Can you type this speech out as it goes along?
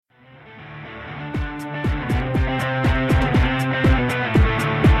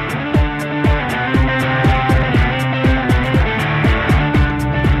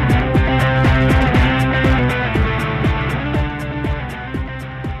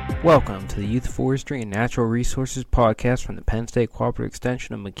Welcome to the Youth Forestry and Natural Resources podcast from the Penn State Cooperative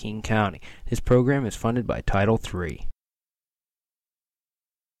Extension of McKean County. This program is funded by Title III.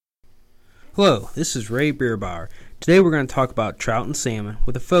 Hello, this is Ray Beerbauer. Today we're going to talk about trout and salmon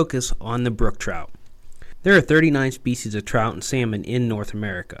with a focus on the brook trout. There are 39 species of trout and salmon in North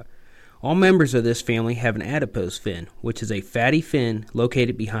America. All members of this family have an adipose fin, which is a fatty fin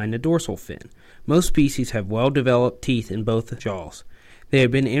located behind the dorsal fin. Most species have well-developed teeth in both jaws. They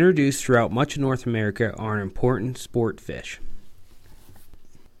have been introduced throughout much of North America and are an important sport fish.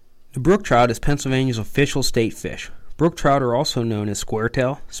 The brook trout is Pennsylvania's official state fish. Brook trout are also known as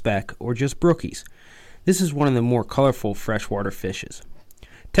squaretail, speck, or just brookies. This is one of the more colorful freshwater fishes.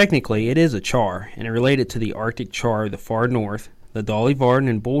 Technically, it is a char, and is related to the Arctic char of the far north, the dolly varden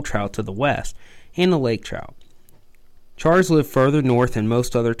and bull trout to the west, and the lake trout. Chars live further north than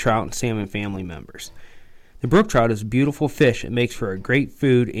most other trout and salmon family members. The brook trout is a beautiful fish that makes for a great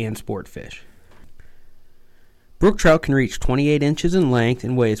food and sport fish. Brook trout can reach 28 inches in length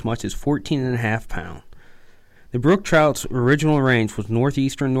and weigh as much as 14.5 pounds. The brook trout's original range was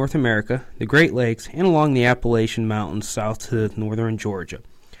northeastern North America, the Great Lakes, and along the Appalachian Mountains south to northern Georgia.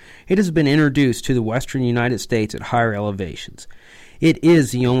 It has been introduced to the western United States at higher elevations. It is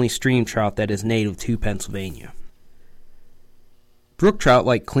the only stream trout that is native to Pennsylvania. Brook trout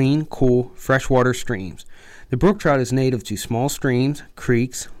like clean, cool, freshwater streams. The brook trout is native to small streams,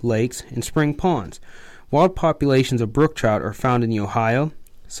 creeks, lakes, and spring ponds. Wild populations of brook trout are found in the Ohio,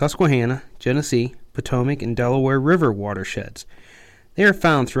 Susquehanna, Genesee, Potomac, and Delaware River watersheds. They are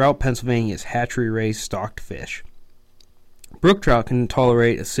found throughout Pennsylvania as hatchery-raised stocked fish. Brook trout can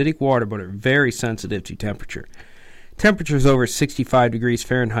tolerate acidic water but are very sensitive to temperature. Temperatures over 65 degrees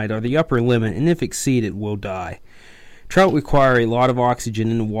Fahrenheit are the upper limit, and if exceeded, will die. Trout require a lot of oxygen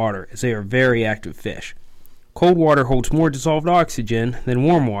in the water as they are very active fish. Cold water holds more dissolved oxygen than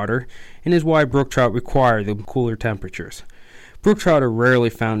warm water, and is why brook trout require the cooler temperatures. Brook trout are rarely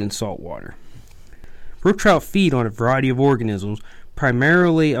found in salt water. Brook trout feed on a variety of organisms,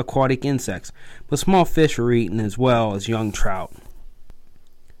 primarily aquatic insects, but small fish are eaten as well as young trout.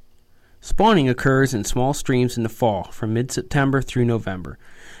 Spawning occurs in small streams in the fall, from mid-September through November.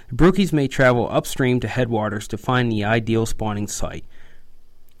 The brookies may travel upstream to headwaters to find the ideal spawning site.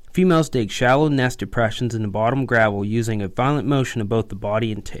 Females dig shallow nest depressions in the bottom gravel using a violent motion of both the body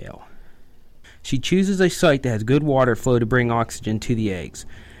and tail. She chooses a site that has good water flow to bring oxygen to the eggs.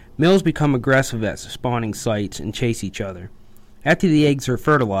 Males become aggressive at spawning sites and chase each other. After the eggs are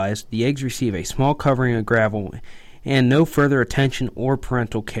fertilized, the eggs receive a small covering of gravel and no further attention or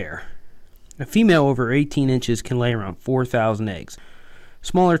parental care. A female over 18 inches can lay around 4,000 eggs.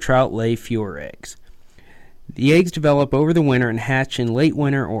 Smaller trout lay fewer eggs. The eggs develop over the winter and hatch in late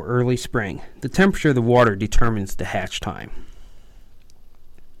winter or early spring. The temperature of the water determines the hatch time.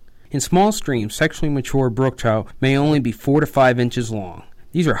 In small streams, sexually mature brook trout may only be 4 to 5 inches long.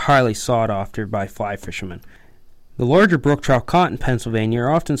 These are highly sought after by fly fishermen. The larger brook trout caught in Pennsylvania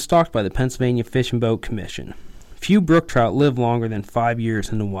are often stocked by the Pennsylvania Fish and Boat Commission. Few brook trout live longer than 5 years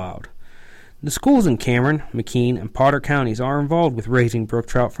in the wild. The schools in Cameron, McKean, and Potter counties are involved with raising brook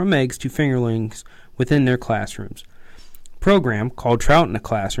trout from eggs to fingerlings within their classrooms. A program called Trout in the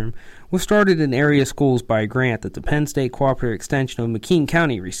Classroom was started in area schools by a grant that the Penn State Cooperative Extension of McKean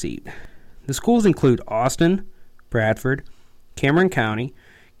County received. The schools include Austin, Bradford, Cameron County,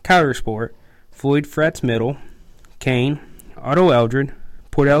 Coudersport, Floyd Fretz Middle, Kane, Otto Eldred,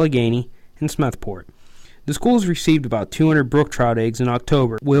 Port Allegheny, and Smethport. The schools received about 200 brook trout eggs in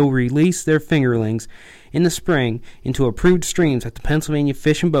October, will release their fingerlings in the spring into approved streams that the Pennsylvania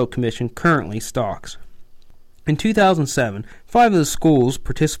Fish and Boat Commission currently stocks. In 2007, 5 of the schools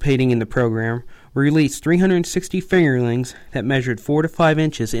participating in the program released 360 fingerlings that measured 4 to 5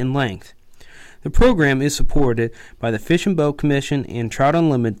 inches in length. The program is supported by the Fish and Boat Commission and Trout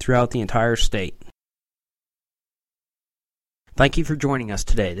Unlimited throughout the entire state. Thank you for joining us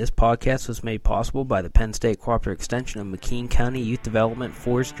today. This podcast was made possible by the Penn State Cooperative Extension of McKean County Youth Development,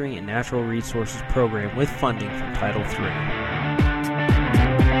 Forestry, and Natural Resources Program with funding from Title III.